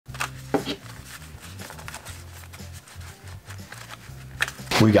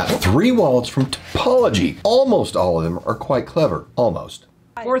We got 3 wallets from Topologie. Almost all of them are quite clever. Almost.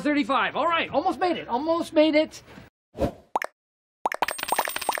 435. All right, almost made it. Almost made it.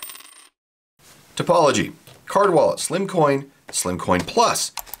 Topologie. Card wallet, Slim Coin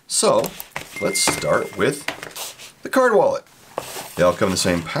Plus. So let's start with the card wallet. They all come in the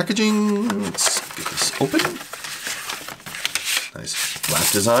same packaging. Let's get this open. Nice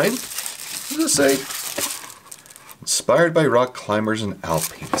flat design. What does it say? Inspired by rock climbers and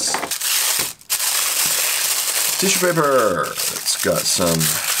alpines. Tissue paper. It's got some, you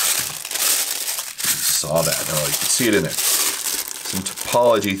saw that. Oh, you can see it in there. Some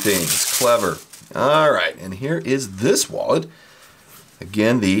Topologie things. Clever. All right, and here is this wallet.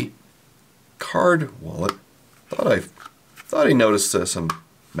 Again, the card wallet. Thought I noticed some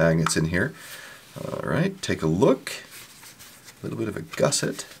magnets in here. All right, take a look. A little bit of a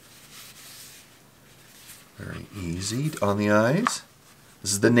gusset. Very easy on the eyes.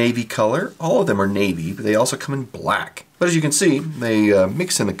 This is the navy color. All of them are navy, but they also come in black. But as you can see, they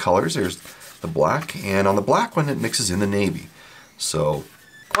mix in the colors. There's the black, and on the black one, it mixes in the navy. So,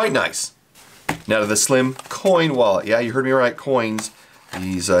 quite nice. Now to the Slim Coin wallet. Yeah, you heard me right, coins.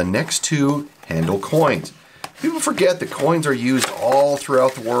 These next two handle coins. People forget that coins are used all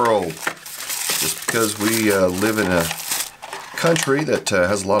throughout the world. Just because we live in a country that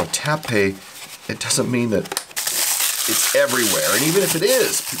has a lot of tap pay, it doesn't mean that it's everywhere. And even if it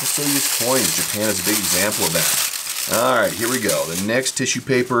is, people still use coins. Japan is a big example of that. All right, here we go. The next tissue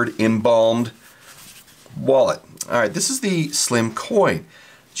papered, embalmed wallet. All right, this is the Slim Coin.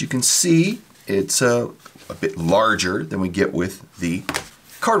 As you can see, it's a bit larger than we get with the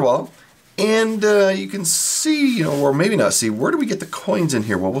card wallet. And you can see, or maybe not see, where do we get the coins in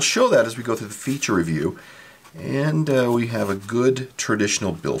here? Well, we'll show that as we go through the feature review. And we have a good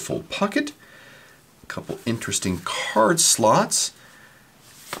traditional billfold pocket. A couple interesting card slots.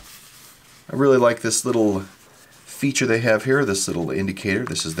 I really like this little feature they have here, this little indicator.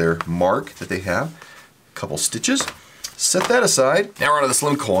 This is their mark that they have. A couple stitches. Set that aside. Now we're on to the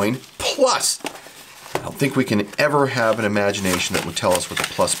Slim Coin Plus. I don't think we can ever have an imagination that would tell us what the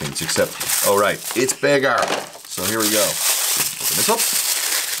plus means, except, oh right, it's bigger. So here we go. Open this up.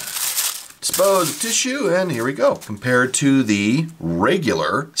 Dispose of tissue, and here we go. Compared to the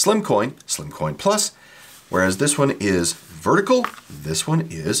regular Slim Coin Plus, whereas this one is vertical, this one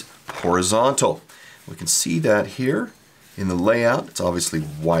is horizontal. We can see that here in the layout. It's obviously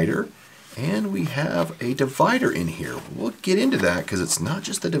wider. And we have a divider in here. We'll get into that because it's not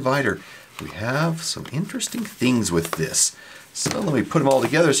just the divider. We have some interesting things with this. So let me put them all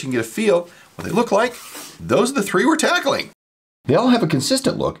together so you can get a feel what they look like. Those are the 3 we're tackling. They all have a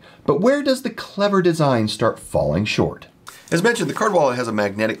consistent look, but where does the clever design start falling short? As mentioned, the card wallet has a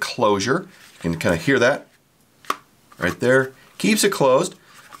magnetic closure. You can kind of hear that right there. Keeps it closed.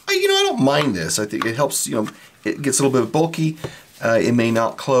 I don't mind this. I think it helps, it gets a little bit bulky. It may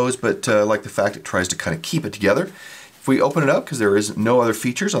not close, but I like the fact it tries to kind of keep it together. If we open it up, because there is no other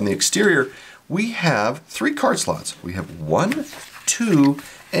features on the exterior, we have 3 card slots. We have 1, 2,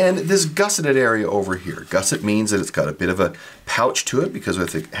 and this gusseted area over here. Gusset means that it's got a bit of a pouch to it because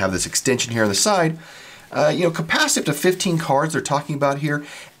we have this extension here on the side. Capacity up to 15 cards they're talking about here,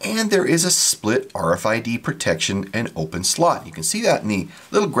 and there is a split RFID protection and open slot. You can see that in the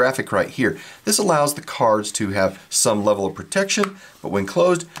little graphic right here. This allows the cards to have some level of protection, but when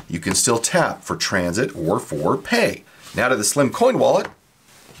closed, you can still tap for transit or for pay. Now to the Slim Coin wallet.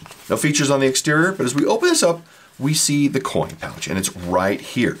 No features on the exterior, but as we open this up, we see the coin pouch, and it's right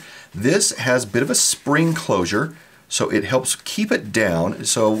here. This has a bit of a spring closure, so it helps keep it down.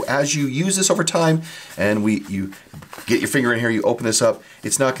 So as you use this over time and you get your finger in here, you open this up,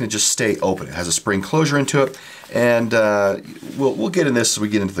 it's not going to just stay open. It has a spring closure into it. And we'll get in this as we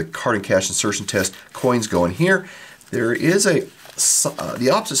get into the card and cash insertion test. Coins go in here. There is the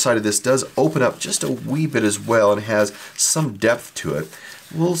opposite side of this does open up just a wee bit as well and has some depth to it.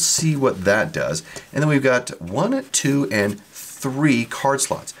 We'll see what that does. And then we've got 1, 2, and 3 card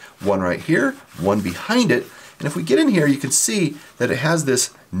slots. One right here, one behind it. And if we get in here, you can see that it has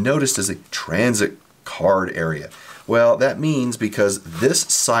this noticed as a transit card area. Well, that means because this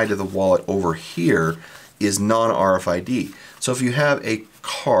side of the wallet over here is non-RFID. So if you have a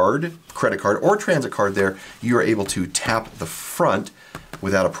card, credit card, or transit card there, you are able to tap the front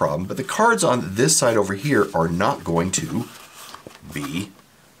without a problem. But the cards on this side over here are not going to be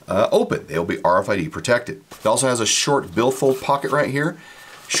open. They'll be RFID protected. It also has a short billfold pocket right here.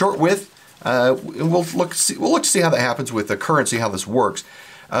 Short width. We'll look to see how that happens with the currency, how this works.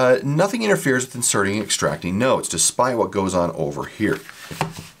 Nothing interferes with inserting and extracting notes, despite what goes on over here.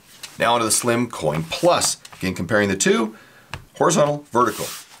 Now onto the Slim Coin Plus. Again, comparing the two, Horizontal, vertical.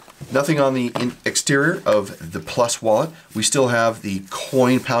 Nothing on the exterior of the Plus wallet. We still have the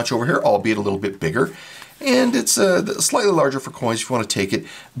coin pouch over here, albeit a little bit bigger. And it's slightly larger for coins if you want to take it.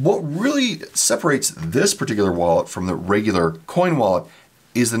 What really separates this particular wallet from the regular coin wallet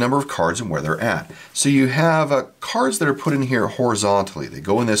is the number of cards and where they're at. So you have cards that are put in here horizontally. They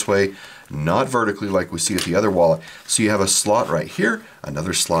go in this way, not vertically like we see at the other wallet. So you have a slot right here,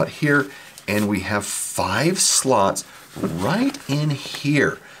 another slot here, and we have 5 slots right in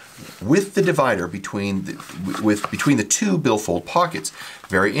here with the divider between the 2 billfold pockets.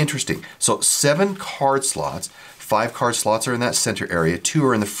 Very interesting. So 7 card slots, 5 card slots are in that center area, 2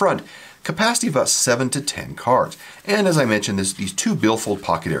 are in the front. Capacity of about 7 to 10 cards. And as I mentioned, these 2 billfold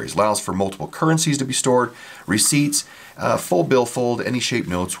pocket areas allows for multiple currencies to be stored, receipts, full billfold, any shaped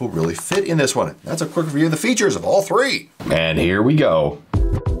notes will really fit in this one. That's a quick review of the features of all 3. And here we go.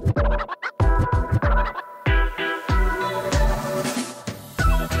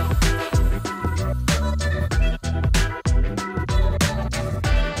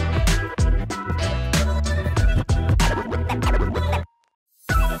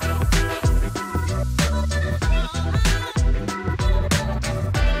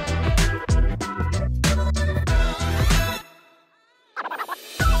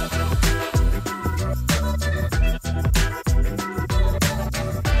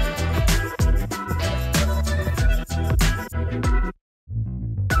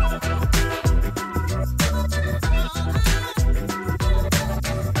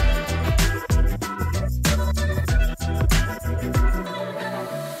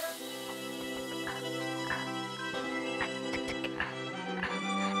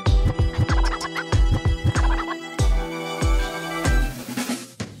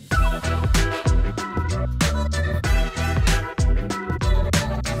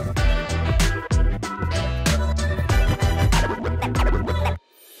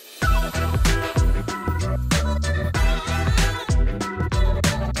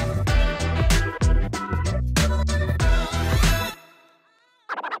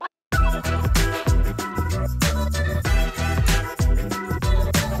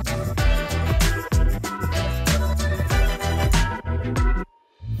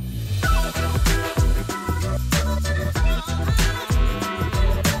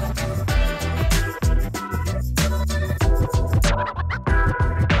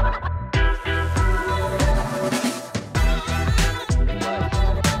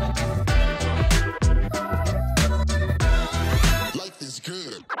 Life is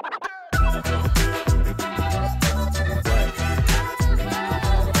good.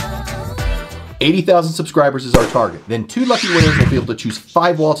 80,000 subscribers is our target. Then 2 lucky winners will be able to choose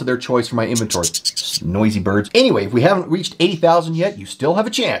 5 wallets of their choice from my inventory. Noisy birds. Anyway, if we haven't reached 80,000 yet, you still have a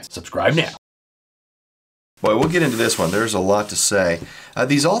chance. Subscribe now. Boy, we'll get into this one. There's a lot to say. All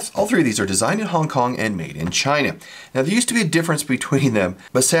 3 of these are designed in Hong Kong and made in China. Now, there used to be a difference between them,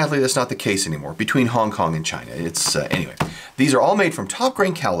 but sadly, that's not the case anymore, between Hong Kong and China. Anyway, these are all made from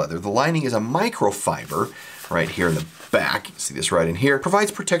top-grain cow leather. The lining is a microfiber right here in the back. You see this right in here.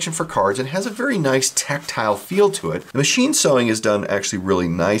 Provides protection for cards and has a very nice tactile feel to it. The machine sewing is done actually really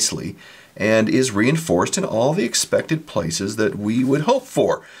nicely and is reinforced in all the expected places that we would hope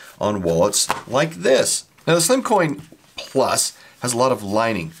for on wallets like this. Now, the Slim Coin Plus has a lot of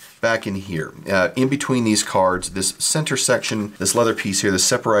lining back in here. In between these cards, this center section, this leather piece here, the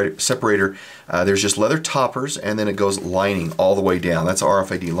separator, there's just leather toppers, and then it goes lining all the way down. That's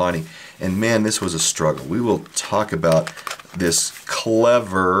RFID lining. And man, this was a struggle. We will talk about this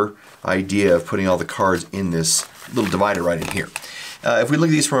clever idea of putting all the cards in this little divider right in here. If we look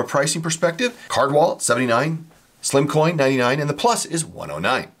at these from a pricing perspective, card wallet, $79. Slim Coin, $99, and the Plus is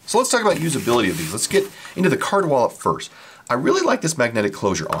 $109. So let's talk about usability of these. Let's get into the card wallet first. I really like this magnetic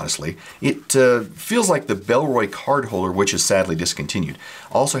closure, honestly. It feels like the Bellroy card holder, which is sadly discontinued,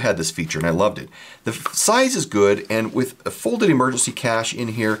 also had this feature, and I loved it. The size is good, and with a folded emergency cash in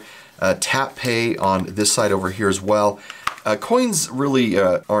here, tap pay on this side over here as well. Coins really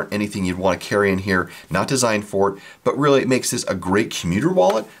aren't anything you'd want to carry in here, not designed for it, but really it makes this a great commuter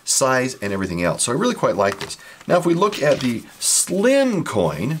wallet, size, and everything else. So I really quite like this. Now if we look at the Slim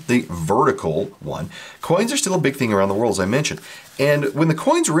Coin, the vertical one, coins are still a big thing around the world, as I mentioned. And when the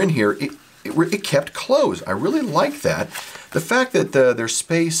coins were in here, it kept closed. I really like that. The fact that there's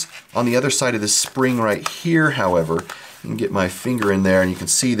space on the other side of this spring right here, however, you can get my finger in there and you can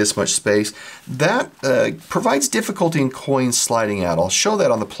see this much space. That provides difficulty in coins sliding out. I'll show that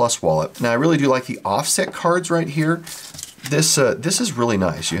on the Plus wallet. Now I really do like the offset cards right here. This is really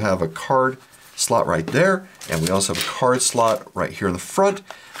nice. You have a card slot right there, and we also have a card slot right here in the front.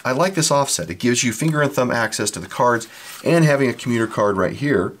 I like this offset. It gives you finger and thumb access to the cards, and having a commuter card right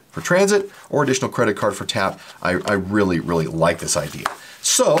here for transit or additional credit card for tap. I really, really like this idea.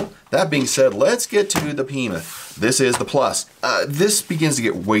 So, that being said, let's get to the behemoth. This is the Plus. This begins to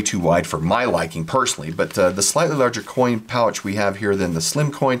get way too wide for my liking personally, but the slightly larger coin pouch we have here than the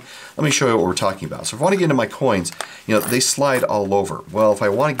slim coin, let me show you what we're talking about. So if I want to get into my coins, you know, they slide all over. Well, if I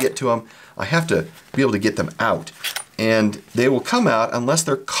want to get to them, I have to be able to get them out. And they will come out unless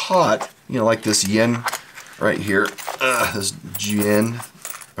they're caught, you know, like this yen right here, this yen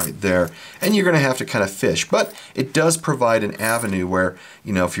right there, and you're going to have to kind of fish. But it does provide an avenue where,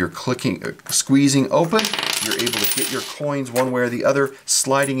 you know, if you're squeezing open, you're able to get your coins one way or the other.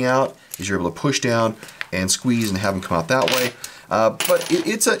 Sliding out is you're able to push down and squeeze and have them come out that way. But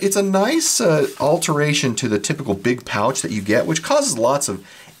it's a nice alteration to the typical big pouch that you get, which causes lots of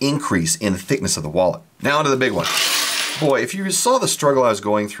increase in the thickness of the wallet. Now onto the big one. Boy, if you saw the struggle I was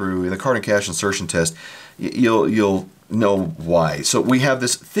going through in the card and cash insertion test, you'll know why. So we have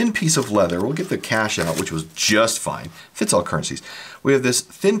this thin piece of leather. We'll get the cash out, which was just fine. Fits all currencies. We have this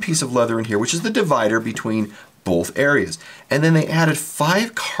thin piece of leather in here, which is the divider between both areas. And then they added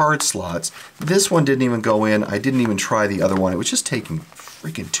 5 card slots. This one didn't even go in. I didn't even try the other one. It was just taking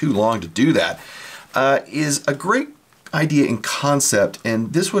freaking too long to do that. Is a great idea in concept,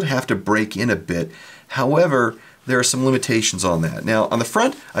 and this would have to break in a bit. However, there are some limitations on that. Now, on the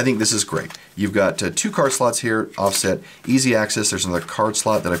front, I think this is great. You've got 2 card slots here, offset, easy access. There's another card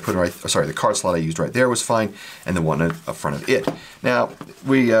slot that I put right, sorry, the card slot I used right there was fine, and the one up front of it. Now,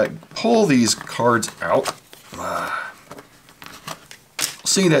 we pull these cards out.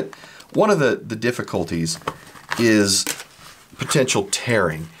 See that one of the difficulties is potential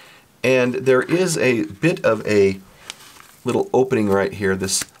tearing. And there is a bit of a little opening right here,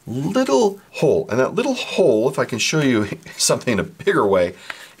 this little hole. And that little hole, if I can show you something in a bigger way,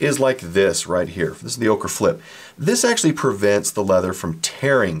 is like this right here. This is the ochre flip. This actually prevents the leather from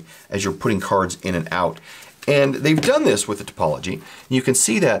tearing as you're putting cards in and out. And they've done this with the Topologie. You can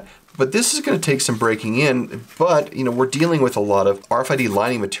see that, but this is going to take some breaking in, but you know, we're dealing with a lot of RFID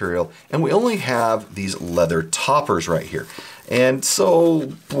lining material, and we only have these leather toppers right here. And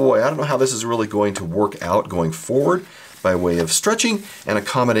so, boy, I don't know how this is really going to work out going forward by way of stretching and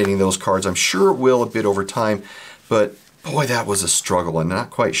accommodating those cards. I'm sure it will a bit over time, but boy, that was a struggle. I'm not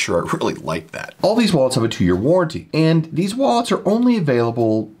quite sure I really like that. All these wallets have a 2-year warranty, and these wallets are only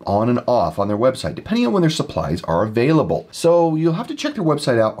available on and off on their website, depending on when their supplies are available. So you'll have to check their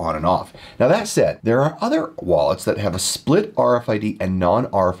website out on and off. Now that said, there are other wallets that have a split RFID and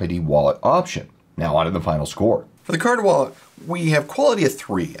non-RFID wallet option. Now on to the final score. For the card wallet, we have quality of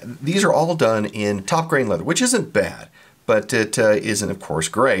 3. These are all done in top grain leather, which isn't bad, but it isn't, of course,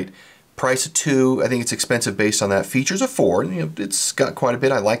 great. Price of 2, I think it's expensive based on that. Features of 4, you know, it's got quite a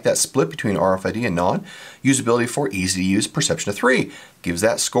bit. I like that split between RFID and non. Usability 4, easy to use. Perception of 3 gives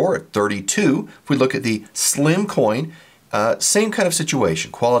that score at 32. If we look at the slim coin, same kind of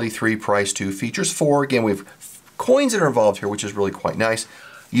situation. Quality 3, price 2, features 4. Again, we have coins that are involved here, which is really quite nice.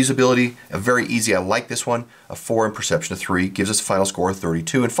 Usability, very easy. I like this one. A 4 and perception of 3 gives us a final score of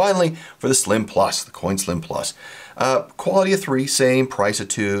 32. And finally, for the Slim Plus, the Coin Slim Plus, quality of 3, same, price of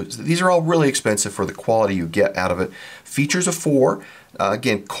 2. These are all really expensive for the quality you get out of it. Features of 4.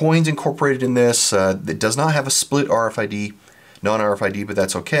 Again, coins incorporated in this. It does not have a split RFID, non-RFID, but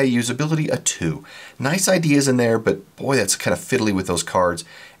that's okay. Usability a 2. Nice ideas in there, but boy, that's kind of fiddly with those cards.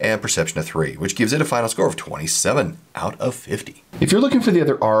 And perception of 3, which gives it a final score of 27 out of 50. If you're looking for the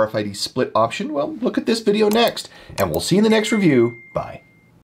other RFID split option, well, look at this video next, and we'll see you in the next review. Bye.